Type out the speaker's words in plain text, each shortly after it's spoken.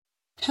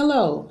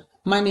Hello,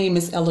 my name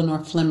is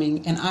Eleanor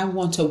Fleming, and I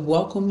want to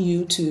welcome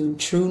you to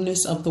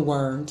Trueness of the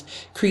Word,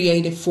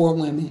 created for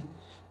women.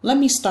 Let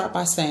me start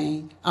by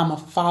saying I'm a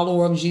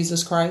follower of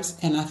Jesus Christ,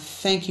 and I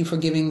thank you for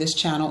giving this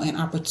channel an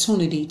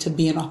opportunity to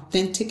be an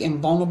authentic and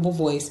vulnerable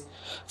voice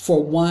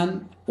for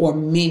one or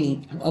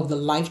many of the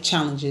life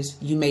challenges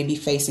you may be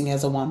facing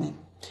as a woman.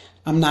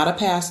 I'm not a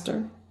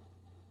pastor.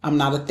 I'm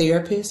not a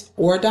therapist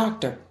or a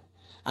doctor.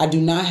 I do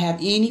not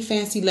have any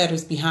fancy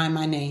letters behind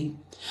my name.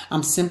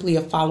 I'm simply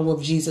a follower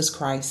of Jesus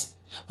Christ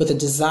with a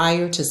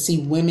desire to see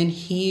women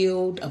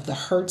healed of the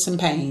hurts and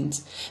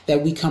pains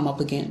that we come up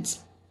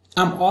against.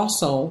 I'm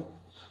also,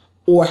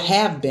 or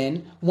have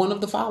been, one of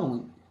the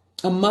following: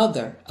 a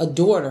mother, a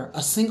daughter,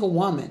 a single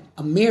woman,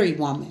 a married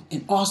woman,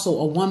 and also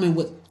a woman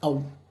with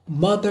a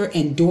mother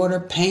and daughter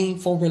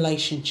painful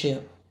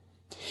relationship.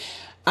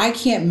 I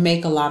can't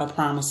make a lot of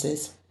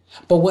promises,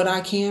 but what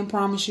I can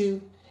promise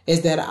you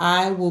is that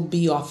I will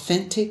be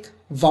authentic,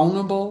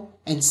 vulnerable,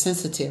 and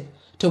sensitive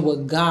to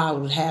what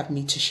God would have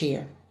me to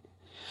share.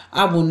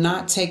 I will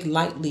not take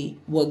lightly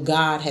what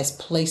God has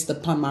placed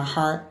upon my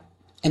heart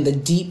and the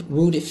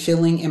deep-rooted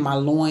feeling in my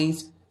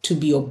loins to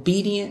be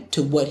obedient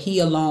to what He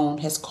alone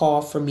has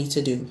called for me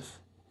to do.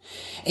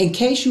 In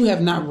case you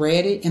have not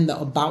read it in the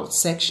About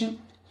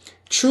section,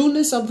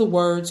 Trueness of the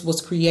Words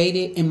was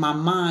created in my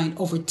mind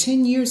over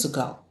 10 years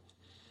ago.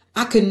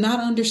 I could not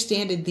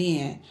understand it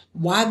then,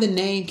 why the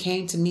name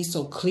came to me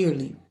so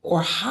clearly,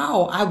 or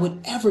how I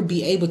would ever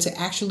be able to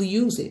actually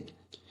use it.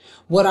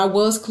 What I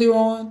was clear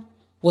on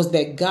was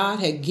that God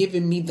had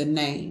given me the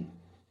name.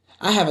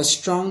 I have a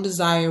strong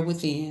desire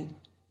within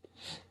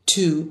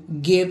to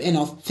give an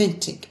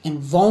authentic and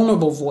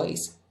vulnerable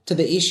voice to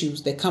the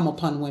issues that come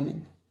upon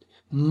women,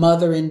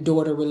 mother and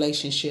daughter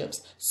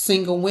relationships,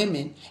 single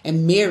women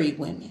and married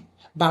women,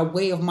 by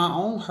way of my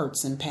own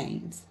hurts and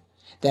pains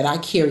that I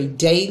carry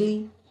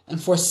daily.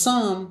 And for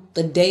some,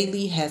 the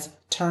daily has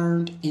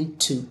turned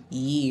into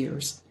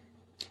years.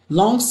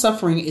 Long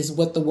suffering is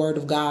what the Word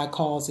of God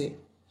calls it.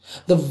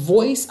 The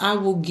voice I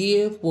will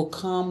give will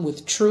come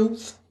with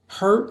truth,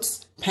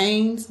 hurts,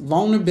 pains,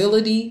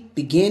 vulnerability,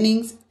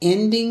 beginnings,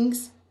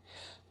 endings,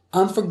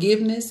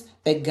 unforgiveness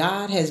that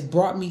God has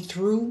brought me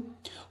through,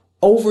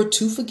 over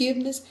to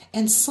forgiveness,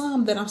 and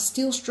some that I'm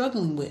still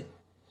struggling with.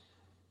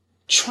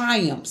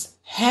 Triumphs,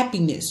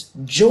 happiness,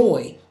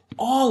 joy,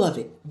 all of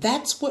it.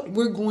 That's what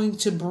we're going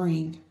to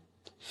bring.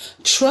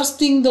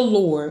 Trusting the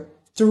Lord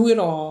through it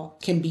all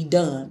can be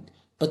done,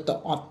 but the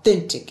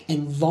authentic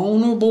and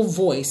vulnerable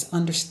voice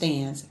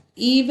understands,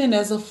 even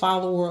as a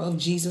follower of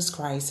Jesus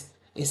Christ,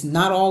 it's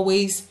not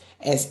always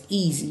as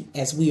easy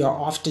as we are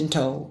often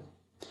told.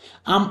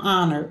 I'm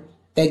honored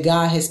that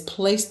God has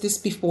placed this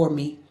before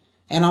me,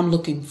 and I'm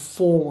looking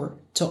forward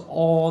to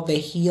all that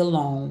He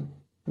alone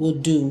will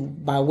do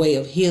by way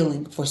of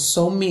healing for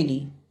so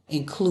many,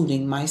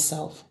 including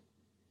myself.